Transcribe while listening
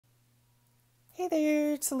Hey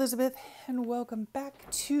there, it's Elizabeth, and welcome back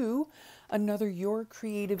to another Your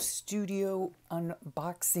Creative Studio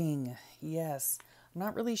unboxing. Yes, I'm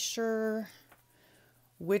not really sure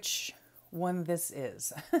which one this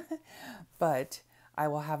is, but I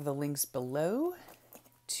will have the links below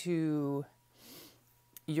to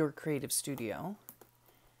Your Creative Studio,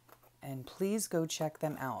 and please go check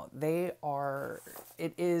them out. It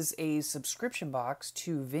is a subscription box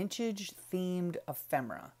to vintage themed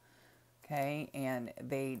ephemera. Okay, and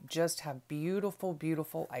they just have beautiful,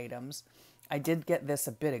 beautiful items. I did get this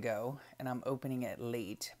a bit ago, and I'm opening it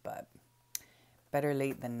late, but better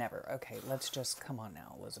late than never. Okay, let's just, come on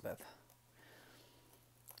now, Elizabeth.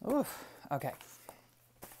 Oof, okay.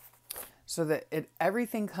 So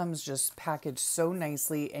everything comes just packaged so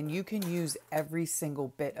nicely, and you can use every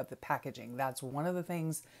single bit of the packaging. That's one of the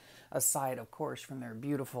things, aside, of course, from their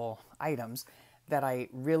beautiful items, that I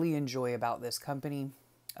really enjoy about this company.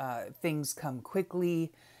 Things come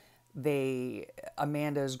quickly.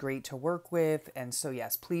 Amanda is great to work with. And so,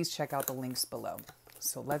 yes, please check out the links below.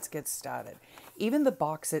 So let's get started. Even the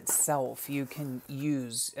box itself you can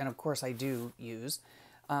use, and of course I do use,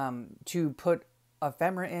 to put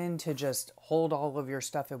ephemera in, to just hold all of your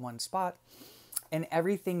stuff in one spot. And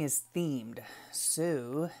everything is themed.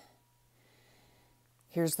 So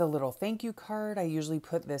here's the little thank you card. I usually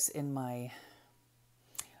put this in my...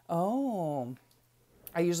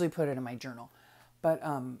 I usually put it in my journal, but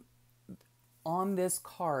on this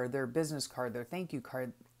card, their business card, their thank you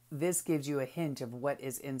card, this gives you a hint of what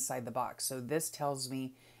is inside the box. So this tells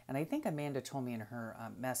me, and I think Amanda told me in her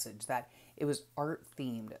message, that it was art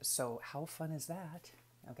themed. So how fun is that?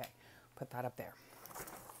 Okay, put that up there.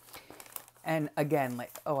 And again,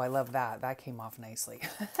 like, oh, I love that. That came off nicely.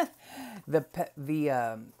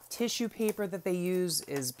 The tissue paper that they use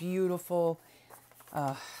is beautiful.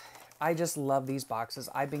 I just love these boxes.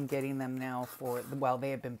 I've been getting them now for, well, they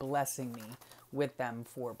have been blessing me with them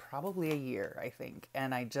for probably a year, I think.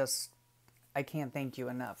 And I can't thank you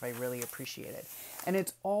enough. I really appreciate it. And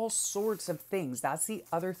it's all sorts of things. That's the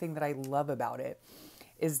other thing that I love about it,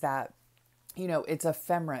 is that, you know, it's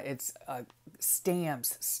ephemera. It's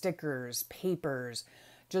stamps, stickers, papers,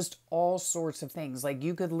 just all sorts of things. Like,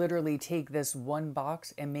 you could literally take this one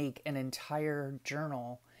box and make an entire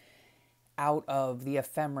journal out of the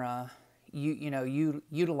ephemera,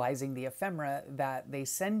 utilizing the ephemera that they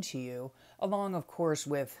send to you, along, of course,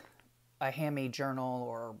 with a handmade journal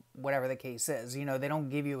or whatever the case is. You know, they don't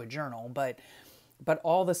give you a journal, but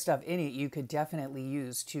all the stuff in it you could definitely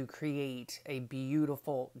use to create a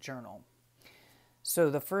beautiful journal. So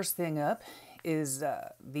the first thing up is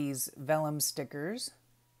these vellum stickers,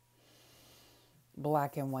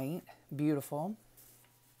 black and white, beautiful.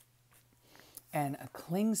 And a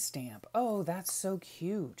cling stamp. Oh, that's so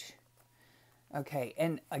cute. Okay,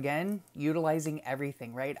 and again, utilizing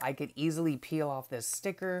everything, right? I could easily peel off this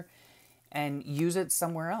sticker and use it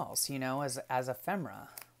somewhere else, you know, as ephemera.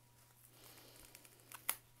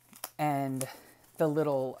 And the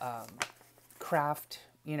little craft,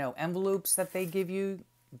 envelopes that they give you,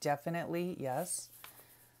 definitely, yes.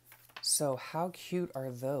 So how cute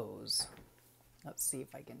are those? Let's see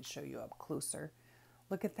if I can show you up closer.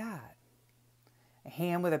 Look at that. A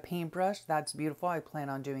hand with a paintbrush, that's beautiful. I plan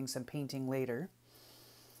on doing some painting later.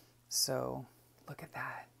 So, look at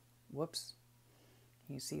that. Whoops.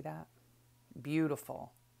 Can you see that?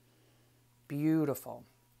 Beautiful. Beautiful.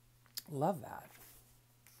 Love that.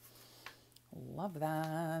 Love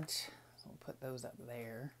that. So we'll put those up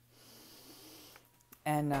there.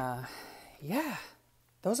 And, yeah.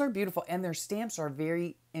 Those are beautiful. And their stamps are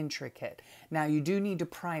very intricate. Now, you do need to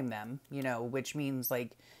prime them, which means,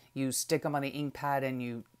 like, you stick them on the ink pad and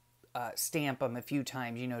you stamp them a few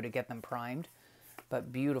times, to get them primed.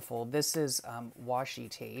 But beautiful. This is washi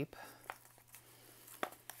tape.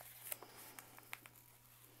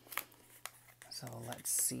 So let's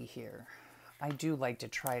see here. I do like to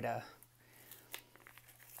try to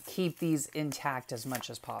keep these intact as much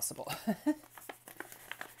as possible.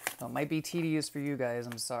 Well, it might be tedious for you guys,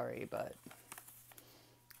 I'm sorry, but...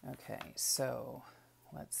 Okay, so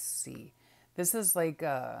let's see. This is like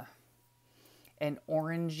an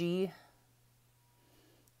orangey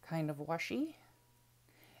kind of washi.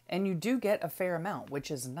 And you do get a fair amount,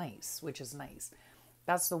 which is nice,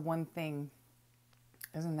 That's the one thing.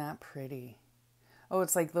 Isn't that pretty? Oh,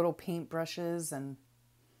 it's like little paint brushes, and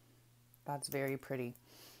that's very pretty.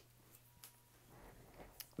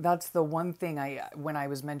 That's the one thing when I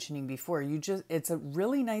was mentioning before, it's a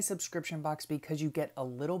really nice subscription box because you get a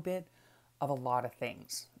little bit of a lot of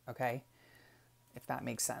things, okay? If that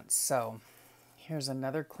makes sense. So here's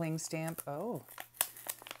another cling stamp. Oh,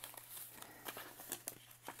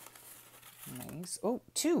 Nice. Oh,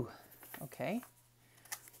 two. Okay.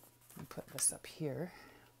 Let me put this up here.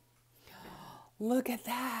 Look at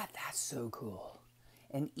that. That's so cool.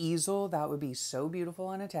 An easel, that would be so beautiful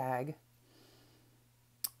on a tag.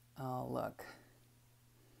 Oh, look.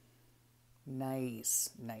 Nice,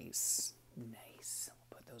 nice, nice.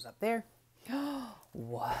 Put those up there.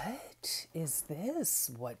 What is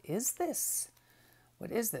this? What is this?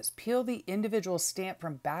 What is this? Peel the individual stamp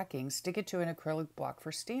from backing, stick it to an acrylic block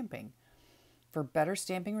for stamping. For better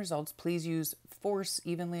stamping results, please use force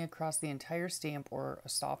evenly across the entire stamp or a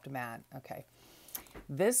soft mat. Okay.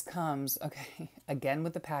 This comes, okay, again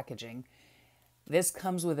with the packaging. This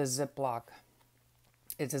comes with a Ziploc.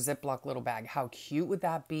 It's a Ziploc little bag. How cute would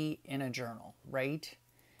that be in a journal, right?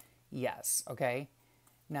 Yes, okay.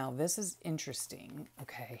 Now this is interesting.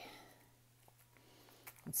 Okay.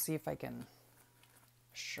 Let's see if I can,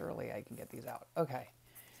 surely I can get these out. Okay.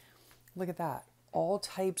 Look at that. All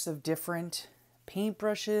types of different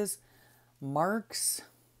paintbrushes, marks,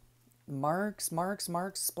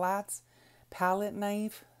 splats, palette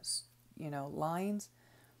knife, you know, lines,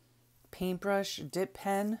 paintbrush, dip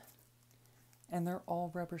pen, and they're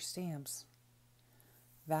all rubber stamps.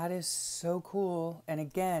 That is so cool. And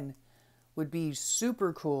again, would be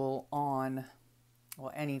super cool on,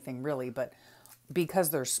 well, anything really, but because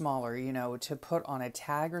they're smaller, you know, to put on a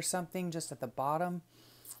tag or something just at the bottom.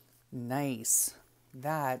 Nice.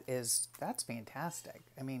 That's fantastic.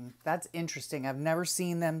 I mean, that's interesting. I've never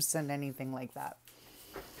seen them send anything like that.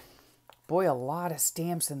 Boy, a lot of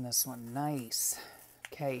stamps in this one. Nice.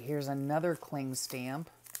 Okay, here's another cling stamp.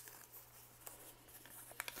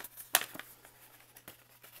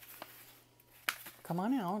 Come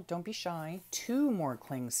on out. Don't be shy. Two more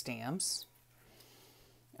cling stamps.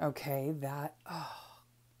 Okay,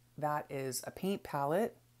 that is a paint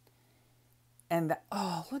palette. And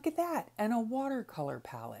oh, look at that. And a watercolor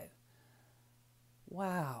palette.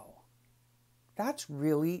 Wow. That's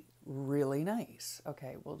really, really nice.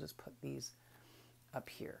 Okay, we'll just put these up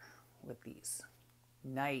here with these.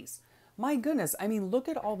 Nice. My goodness. I mean, look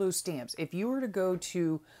at all those stamps. If you were to go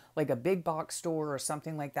to like a big box store or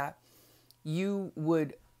something like that, you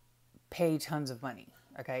would pay tons of money.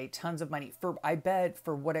 Okay, tons of money. I bet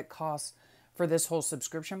for what it costs for this whole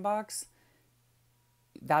subscription box,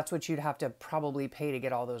 that's what you'd have to probably pay to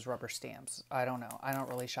get all those rubber stamps. I don't know. I don't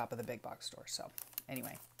really shop at the big box store. So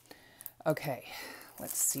anyway, okay,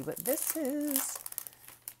 let's see what this is.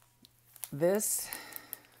 This,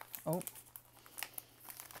 oh,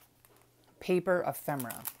 paper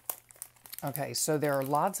ephemera. Okay, so there are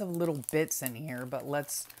lots of little bits in here, but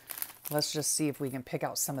let's just see if we can pick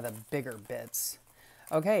out some of the bigger bits.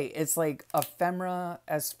 Okay, it's like ephemera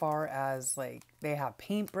as far as like they have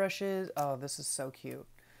paintbrushes. Oh, this is so cute.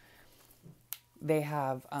 They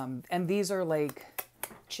have, and these are like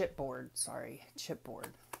chipboard.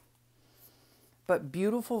 But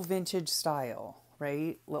beautiful vintage style,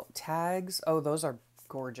 right? Little tags. Oh, those are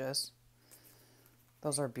gorgeous.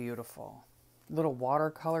 Those are beautiful. Little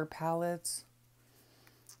watercolor palettes.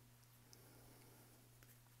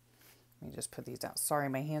 Let me just put these down. Sorry,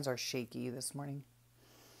 my hands are shaky this morning.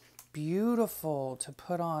 Beautiful to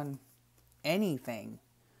put on anything.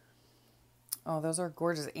 Oh, those are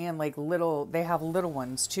gorgeous. And like little, they have little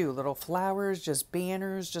ones too. Little flowers, just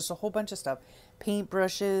banners, just a whole bunch of stuff.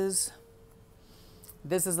 Paintbrushes.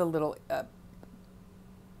 This is a little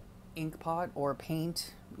ink pot or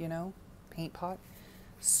paint, you know, paint pot.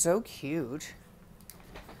 So cute.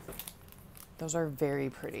 Those are very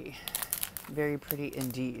pretty. Very pretty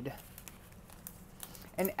indeed.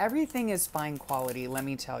 And everything is fine quality, let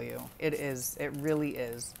me tell you. It is. It really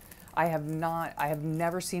is. I have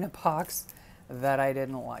never seen a box that I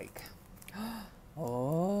didn't like.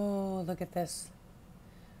 Oh, look at this.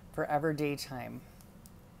 Forever Daytime.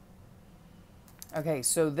 Okay,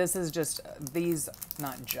 so this is just, these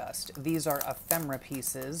are ephemera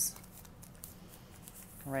pieces,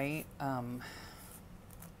 right?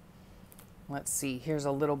 Let's see, here's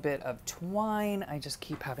a little bit of twine. I just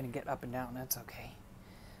keep having to get up and down, that's okay.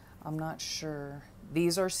 I'm not sure.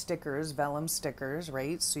 These are stickers, vellum stickers,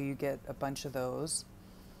 right? So you get a bunch of those.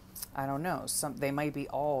 I don't know. They might be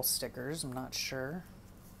all stickers. I'm not sure.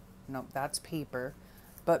 Nope, that's paper.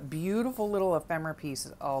 But beautiful little ephemera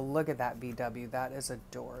pieces. Oh, look at that VW. That is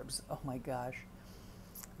adorbs. Oh my gosh.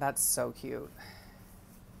 That's so cute.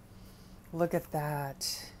 Look at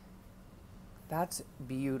that. That's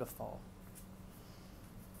beautiful.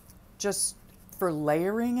 Just for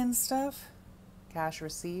layering and stuff. Cash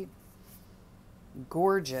receipt.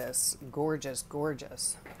 Gorgeous, gorgeous,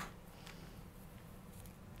 gorgeous.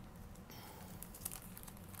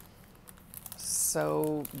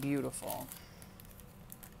 So beautiful.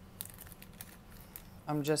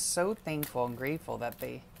 I'm just so thankful and grateful that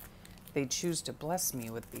they choose to bless me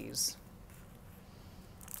with these.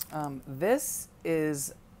 This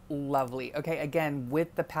is lovely. Okay, again,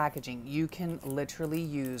 with the packaging, you can literally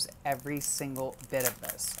use every single bit of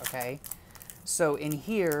this, okay? So in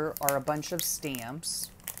here are a bunch of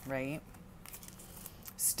stamps, right?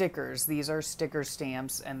 Stickers. These are sticker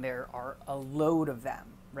stamps, and there are a load of them,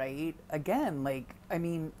 right? Again, like, I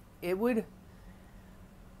mean, it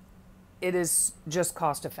is just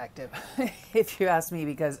cost effective, if you ask me,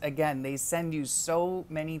 because again, they send you so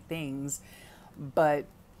many things, but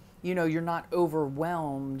you know, you're not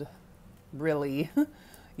overwhelmed really,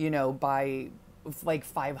 you know, by like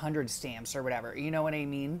 500 stamps or whatever, you know what I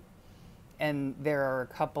mean? And there are a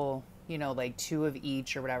couple, you know, like 2 of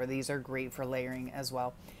each or whatever. These are great for layering as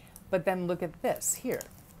well. But then look at this here.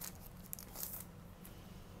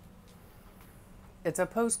 It's a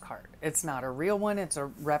postcard. It's not a real one. It's a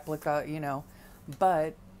replica, you know,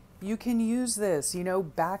 but you can use this, you know,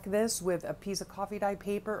 back this with a piece of coffee dye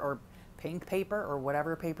paper or pink paper or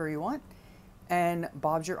whatever paper you want, and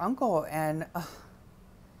Bob's your uncle. And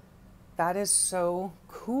that is so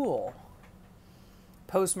cool.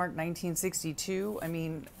 Postmark 1962. I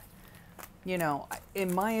mean, you know,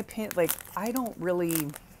 in my opinion, like, I don't really,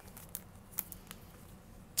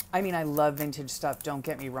 I mean, I love vintage stuff, don't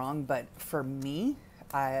get me wrong, but for me,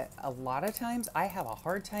 a lot of times I have a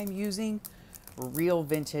hard time using real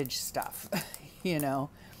vintage stuff, you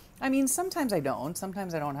know. I mean, sometimes I don't.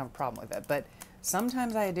 Sometimes I don't have a problem with it, but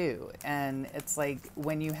sometimes I do. And it's like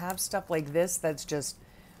when you have stuff like this that's just,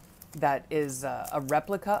 that is a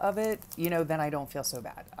replica of it, you know, then I don't feel so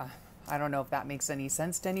bad. I don't know if that makes any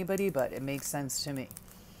sense to anybody, but it makes sense to me.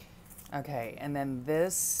 Okay, and then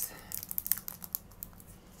this,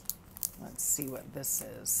 let's see what this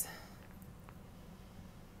is.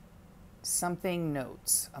 Something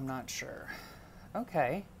notes, I'm not sure.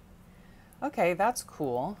 Okay. Okay, that's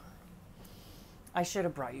cool. I should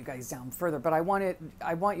have brought you guys down further, but I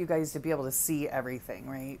want you guys to be able to see everything,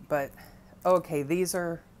 right? But, okay, these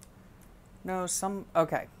are, no, some,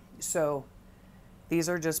 okay. So, these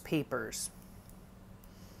are just papers.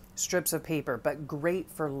 Strips of paper, but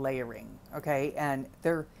great for layering, okay? And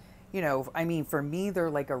they're, you know, I mean, for me, they're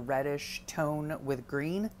like a reddish tone with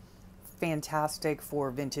green. Fantastic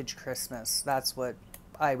for vintage Christmas. That's what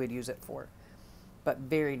I would use it for. But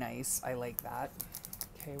very nice. I like that.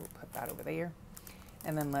 Okay, we'll put that over there.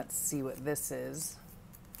 And then let's see what this is.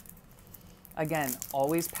 Again,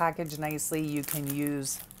 always packaged nicely. You can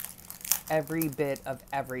use every bit of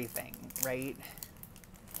everything, right?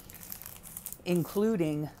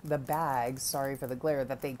 Including the bags, sorry for the glare,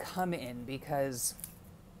 that they come in, because,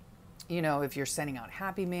 you know, if you're sending out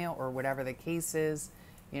Happy Mail or whatever the case is,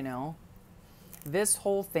 you know, this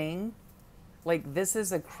whole thing, like, this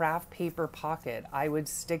is a craft paper pocket. I would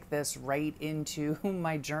stick this right into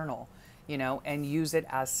my journal, you know, and use it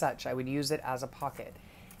as such. I would use it as a pocket.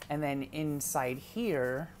 And then inside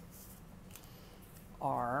here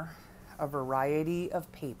are a variety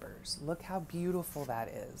of papers. Look how beautiful that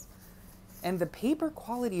is. And the paper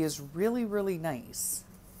quality is really, really nice.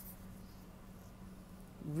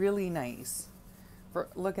 Really nice.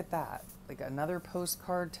 Look at that. Like another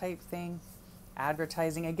postcard type thing.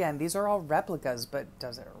 Advertising. Again, these are all replicas, but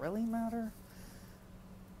does it really matter?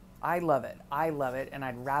 I love it. I love it. And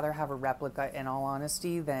I'd rather have a replica, in all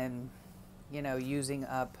honesty, than, you know, using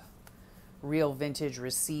up real vintage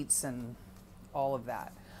receipts and all of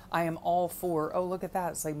that. I am all for, oh, look at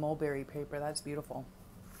that. It's like mulberry paper. That's beautiful.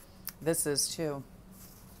 This is too.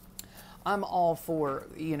 I'm all for,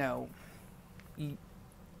 you know,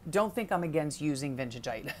 don't think I'm against using vintage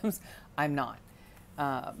items. I'm not.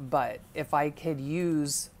 But if I could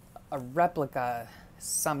use a replica,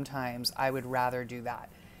 sometimes I would rather do that.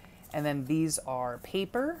 And then these are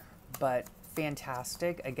paper, but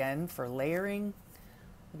fantastic, again, for layering.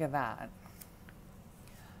 Look at that.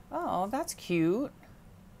 Oh, that's cute.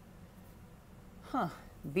 Huh.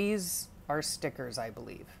 These are stickers, I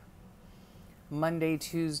believe. Monday,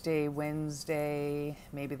 Tuesday, Wednesday.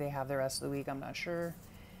 Maybe they have the rest of the week. I'm not sure.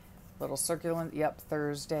 Little circular. Yep,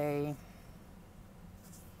 Thursday.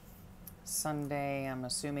 Sunday. I'm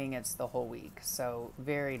assuming it's the whole week. So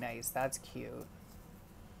very nice. That's cute.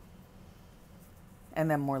 And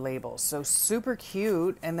then more labels. So super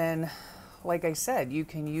cute. And then, like I said, you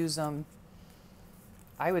can use them.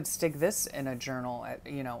 I would stick this in a journal,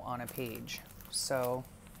 you know, on a page. So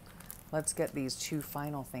let's get these 2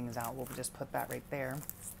 final things out. We'll just put that right there.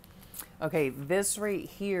 Okay, this right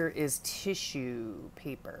here is tissue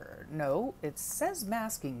paper. No, it says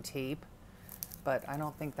masking tape, but I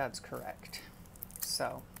don't think that's correct.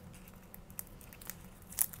 So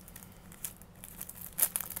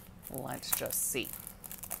Let's just see.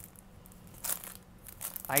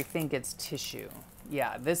 I think it's tissue.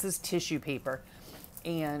 Yeah, this is tissue paper.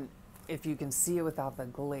 And if you can see it without the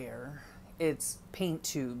glare, it's paint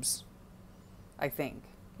tubes, I think.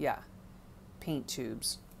 Yeah, paint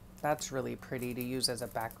tubes. That's really pretty to use as a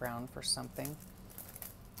background for something.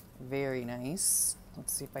 Very nice.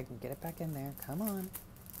 Let's see if I can get it back in there. Come on.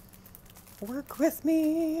 Work with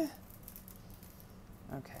me.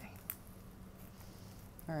 Okay.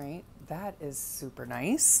 All right, that is super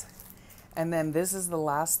nice. And then this is the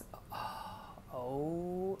last,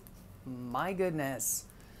 oh my goodness.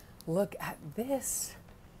 Look at this.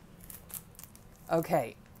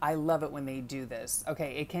 Okay, I love it when they do this.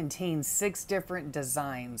 Okay, it contains 6 different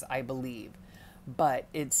designs, I believe. But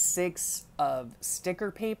it's 6 of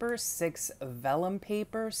sticker paper, 6 vellum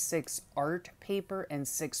paper, 6 art paper, and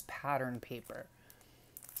 6 pattern paper.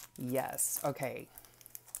 Yes, okay.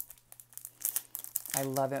 I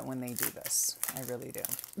love it when they do this. I really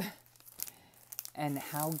do. And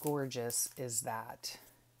how gorgeous is that?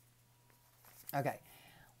 Okay,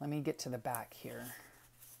 let me get to the back here.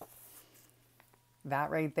 That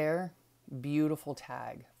right there, beautiful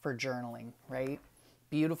tag for journaling, right?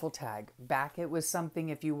 Beautiful tag. Back it with something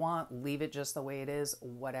if you want. Leave it just the way it is.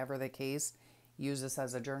 Whatever the case, use this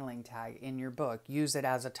as a journaling tag in your book. Use it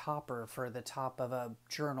as a topper for the top of a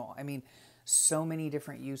journal. I mean, so many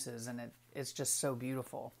different uses, and it's just so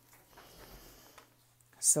beautiful.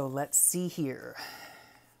 So let's see here.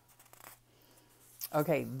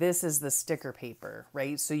 Okay, this is the sticker paper,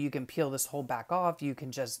 right? So you can peel this whole back off. You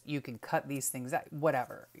can cut these things out,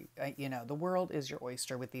 whatever. You know, the world is your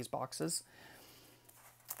oyster with these boxes.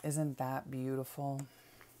 Isn't that beautiful?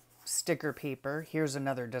 Sticker paper. Here's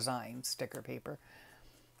another design, sticker paper.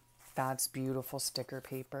 That's beautiful sticker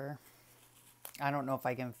paper. I don't know if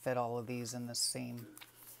I can fit all of these in the same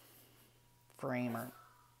frame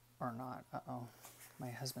or not. Uh-oh,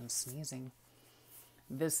 my husband's sneezing.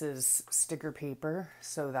 This is sticker paper,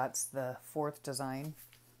 so that's the 4th design.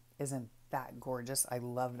 Isn't that gorgeous? I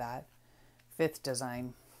love that. 5th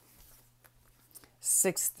design.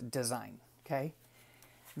 6th design, okay?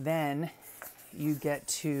 Then you get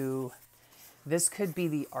to, this could be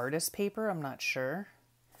the artist paper, I'm not sure.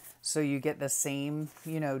 So you get the same,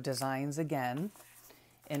 you know, designs again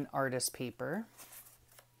in artist paper.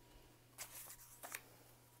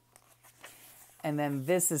 And then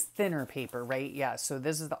this is thinner paper, right? Yeah, so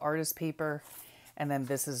this is the artist paper. And then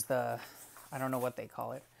this is the, I don't know what they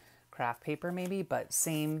call it, craft paper maybe, but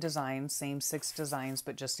same design, same 6 designs,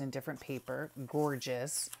 but just in different paper.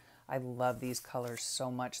 Gorgeous. I love these colors so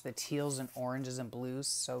much. The teals and oranges and blues,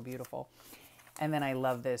 so beautiful. And then I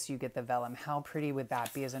love this. You get the vellum. How pretty would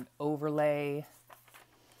that be as an overlay?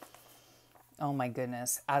 Oh my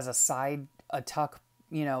goodness. As a side, a tuck,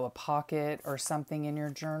 you know, a pocket or something in your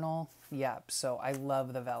journal. Yep. So I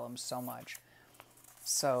love the vellum so much.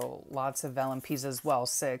 So lots of vellum pieces. Well,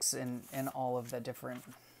 6 in all of the different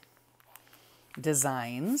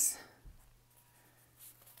designs.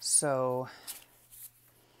 So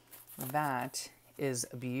that is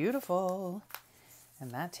beautiful.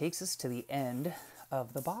 And that takes us to the end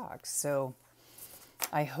of the box. So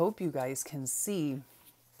I hope you guys can see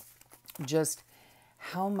just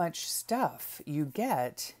how much stuff you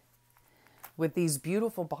get with these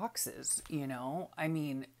beautiful boxes, you know, I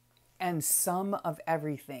mean, and some of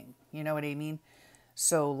everything, you know what I mean?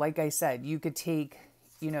 So like I said, you could take,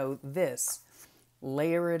 you know, this,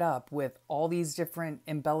 layer it up with all these different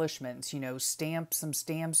embellishments, you know, stamp some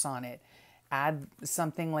stamps on it, add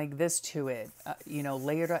something like this to it, you know,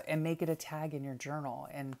 layer it up and make it a tag in your journal.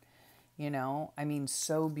 And, you know, I mean,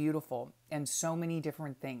 so beautiful and so many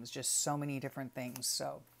different things, just so many different things.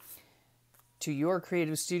 So to your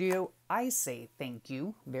creative studio, I say thank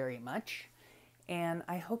you very much. And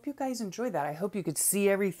I hope you guys enjoyed that. I hope you could see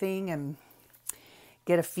everything and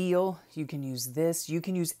get a feel. You can use this. You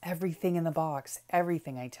can use everything in the box.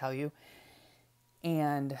 Everything, I tell you.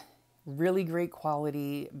 And really great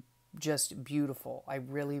quality. Just beautiful. I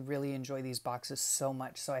really, really enjoy these boxes so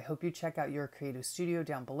much. So I hope you check out your creative studio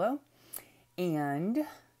down below. And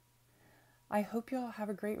I hope you all have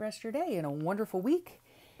a great rest of your day and a wonderful week.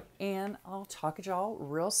 And I'll talk to y'all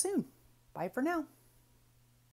real soon. Bye for now.